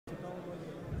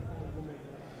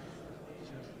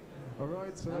All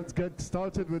right, so let's get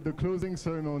started with the closing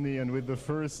ceremony and with the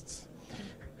first.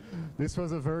 This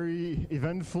was a very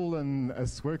eventful and a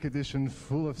SWERC edition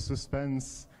full of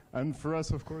suspense. And for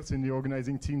us, of course, in the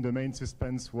organizing team, the main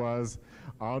suspense was,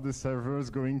 are the servers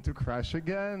going to crash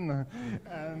again?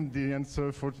 And the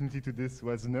answer, fortunately, to this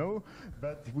was no.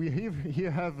 But we here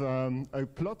have a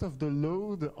plot of the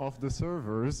load of the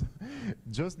servers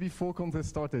just before contest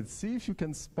started. See if you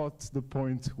can spot the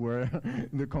point where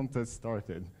the contest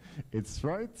started. It's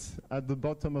right at the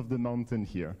bottom of the mountain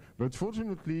here. But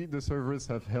fortunately, the servers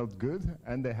have held good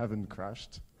and they haven't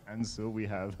crashed. And so we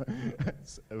have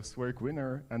a SWERC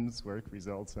winner and SWERC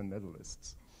results and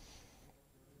medalists.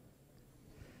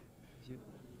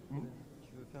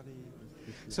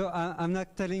 So I'm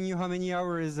not telling you how many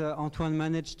hours Antoine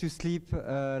managed to sleep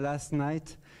last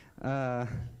night.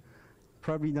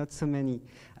 Probably not so many.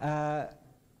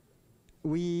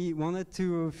 We wanted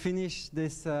to finish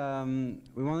this.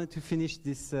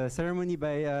 Ceremony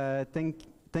by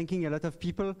thanking a lot of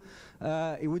people.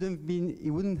 It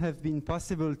wouldn't have been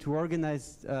possible to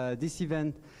organize this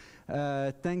event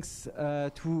thanks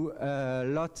to a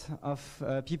lot of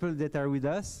people that are with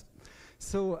us.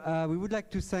 So we would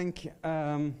like to thank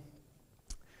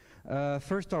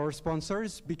first our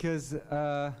sponsors, because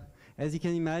as you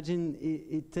can imagine,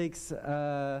 it takes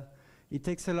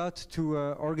a lot to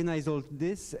organize all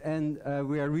this, and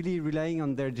we are really relying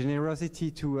on their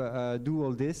generosity to do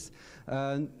all this,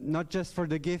 not just for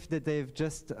the gift that they've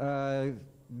just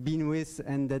been with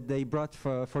and that they brought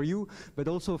for you, but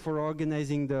also for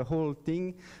organizing the whole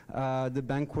thing, the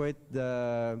banquet,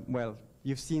 well,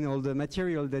 you've seen all the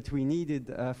material that we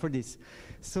needed for this.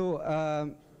 So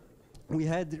we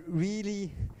had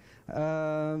really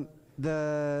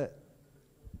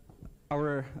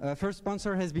our first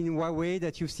sponsor has been Huawei,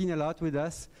 that you've seen a lot with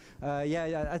us.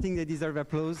 Yeah, I think they deserve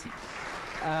applause.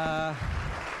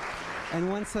 And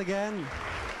once again,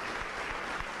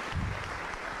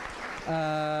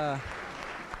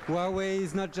 Huawei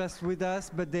is not just with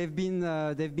us, but they've been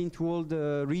to all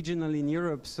the regional in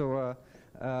Europe. So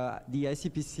the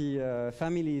ICPC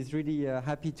family is really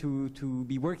happy to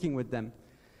be working with them.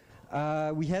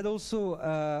 We had also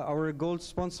our gold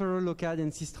sponsor, Locade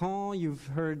and Sistran. You've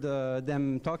heard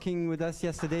them talking with us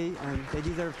yesterday, and they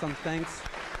deserve some thanks.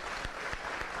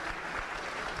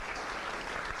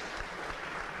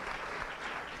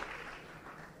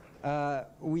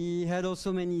 We had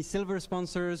also many silver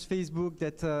sponsors, Facebook,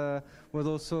 that was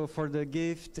also for the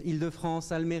gift,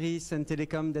 Ile-de-France, Almeris, and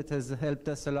Telecom, that has helped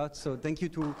us a lot. So thank you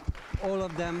to all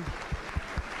of them.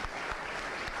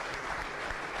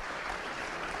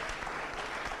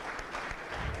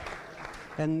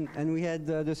 And we had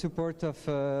the support of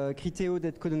Criteo,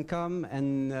 that couldn't come,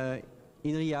 and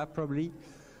INRIA probably.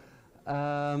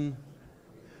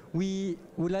 We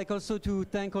would like also to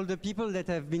thank all the people that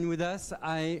have been with us.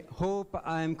 I hope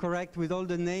I'm correct with all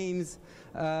the names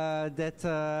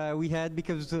that we had,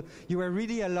 because you were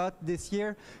really a lot this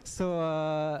year.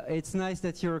 So it's nice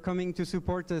that you're coming to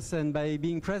support us, and by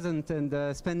being present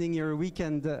and spending your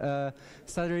weekend,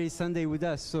 Saturday, Sunday with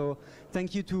us. So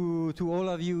thank you to all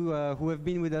of you who have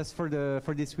been with us for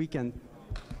this weekend.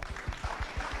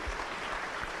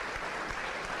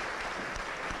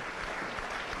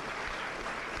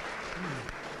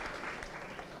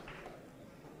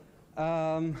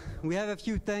 We have a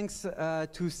few thanks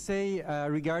to say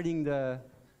regarding the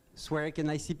SWERC and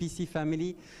ICPC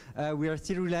family. We are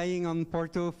still relying on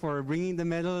Porto for bringing the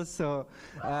medals, so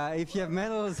if you have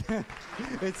medals,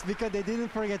 it's because they didn't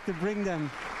forget to bring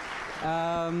them.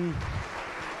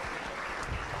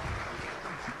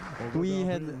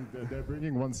 They're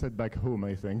bringing one set back home,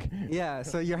 I think. Yeah,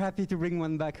 so you're happy to bring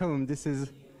one back home. This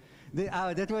is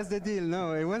that was the deal.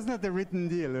 No, it was not a written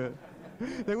deal.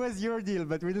 That was your deal,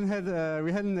 but we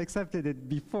hadn't accepted it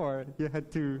before. You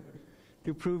had to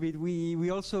prove it. We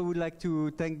also would like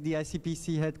to thank the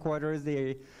ICPC headquarters.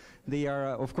 They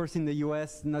are, of course, in the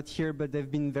US, not here, but they've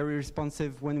been very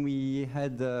responsive when we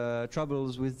had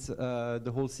troubles with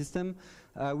the whole system.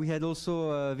 We had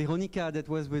also Veronica that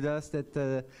was with us,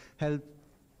 that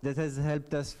has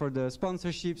helped us for the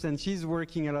sponsorships, and she's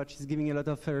working a lot. She's giving a lot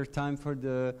of her time for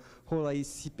the whole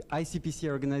ICPC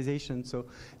organization. So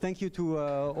thank you to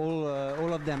all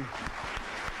of them.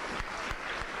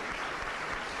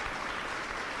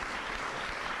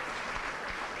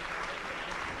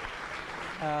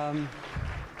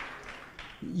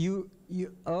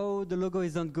 Oh, the logo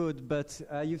is not good, but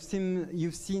you've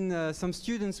seen some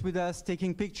students with us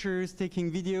taking pictures, taking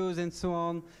videos, and so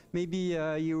on. Maybe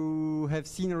you have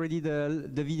seen already the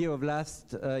video of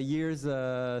last year's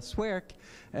SWERC,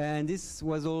 and this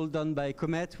was all done by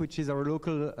Comet, which is our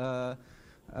local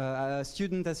a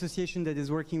student association that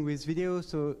is working with video.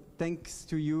 So thanks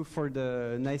to you for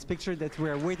the nice picture that we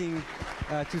are waiting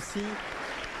to see.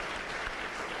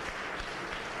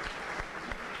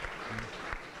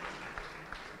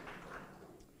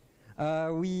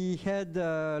 We had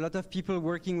a lot of people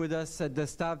working with us at the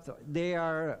staff. They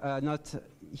are not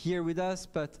here with us,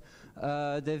 but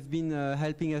they've been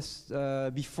helping us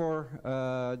before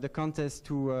the contest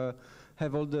to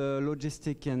have all the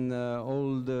logistic and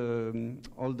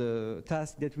all the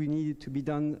tasks that we needed to be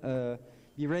done,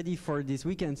 be ready for this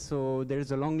weekend. So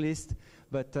there's a long list,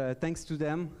 but thanks to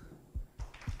them.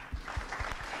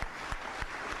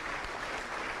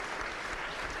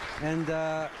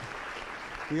 And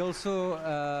we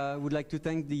also would like to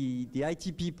thank the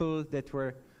IT people that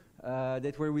were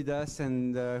with us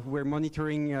and who were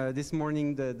monitoring this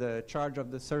morning the charge of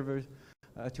the server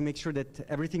to make sure that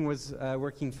everything was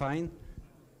working fine.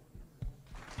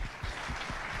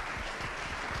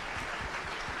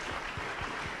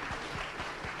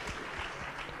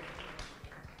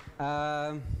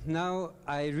 Now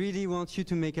I really want you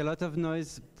to make a lot of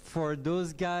noise for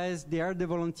those guys. They are the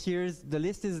volunteers. The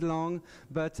list is long,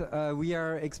 but we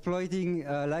are exploiting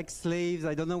like slaves.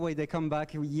 I don't know why they come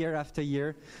back year after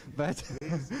year, but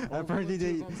apparently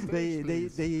they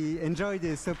enjoy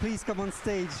this. So please come on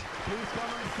stage. Please come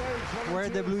on stage. Wear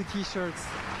the blue t-shirts.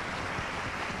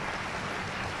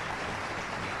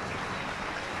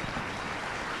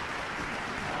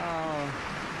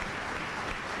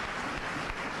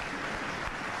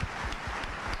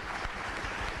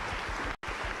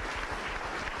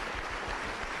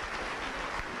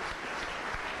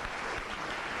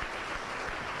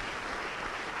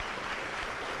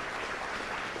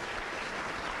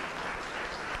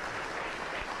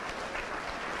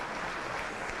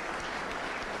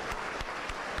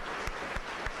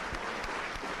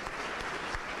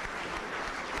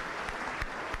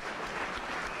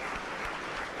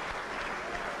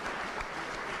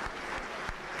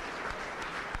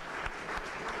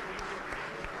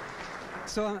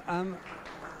 So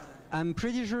I'm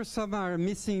pretty sure some are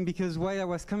missing because while I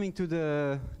was coming to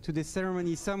the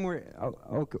ceremony somewhere,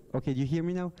 okay, do you hear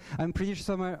me now? I'm pretty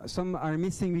sure some are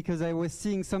missing because I was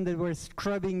seeing some that were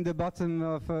scrubbing the bottom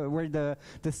of where the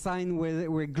sign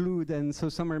were glued, and so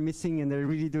some are missing, and they're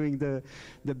really doing the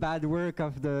bad work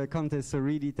of the contest. So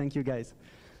really, thank you guys.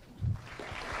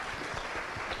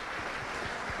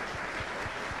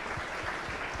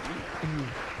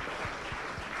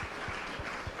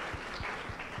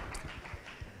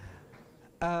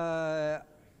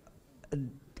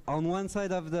 On one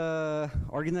side of the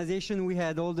organization, we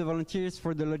had all the volunteers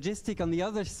for the logistic. On the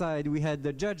other side, we had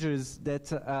the judges that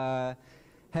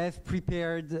have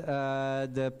prepared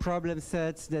the problem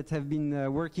sets, that have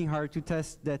been working hard to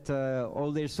test that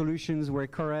all their solutions were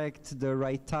correct, the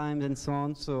right times, and so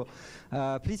on. So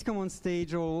please come on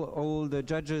stage, all the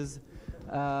judges.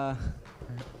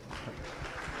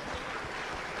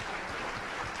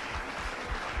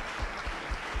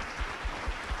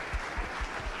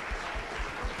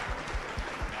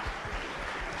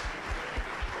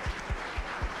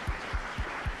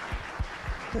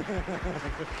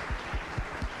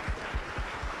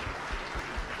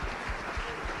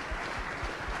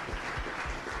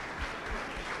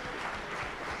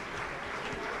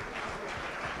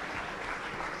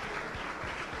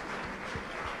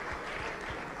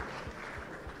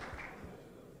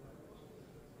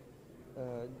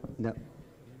 No.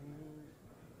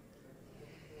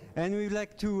 And we'd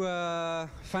like to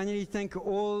finally thank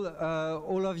all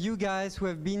of you guys who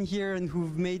have been here and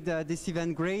who've made this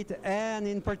event great. And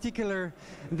in particular,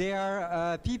 there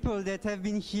are people that have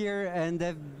been here and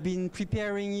have been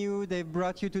preparing you. They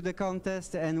brought you to the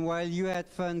contest, and while you had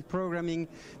fun programming,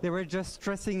 they were just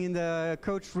stressing in the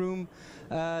coach room.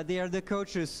 They are the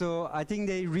coaches, so I think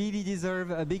they really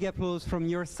deserve a big applause from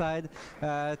your side.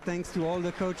 Thanks to all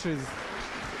the coaches.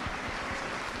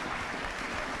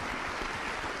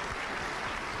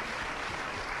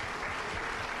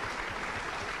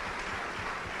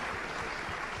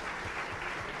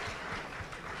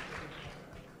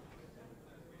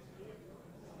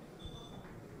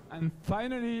 And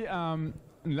finally,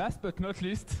 last but not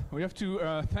least, we have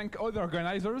to thank all the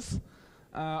organizers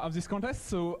of this contest.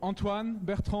 So Antoine,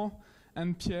 Bertrand,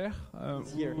 and Pierre,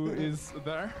 who is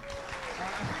there. I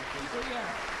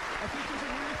think we should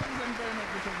really thank them very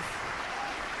much because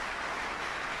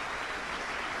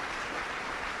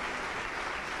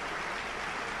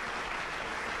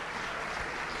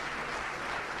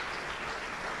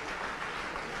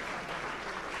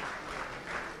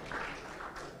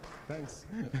Thanks.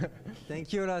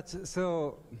 Thank you a lot.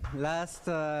 So, last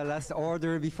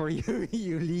order before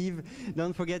you leave.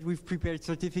 Don't forget we've prepared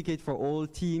certificate for all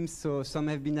teams. So some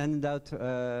have been handed out,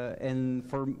 and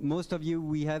for most of you,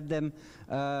 we have them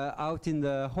out in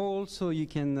the hall, so you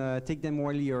can take them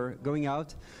while you're going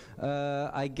out.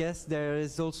 I guess there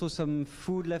is also some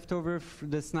food left over,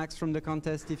 the snacks from the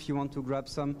contest, if you want to grab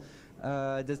some.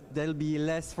 There'll be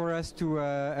less for us to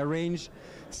arrange,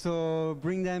 so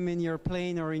bring them in your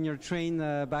plane or in your train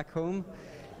back home.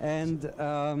 And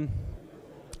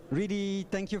really,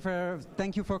 thank you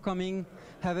for coming.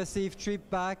 Have a safe trip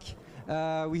back.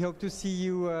 We hope to see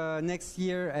you next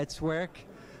year at SWERC.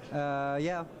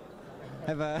 Yeah,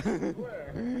 have a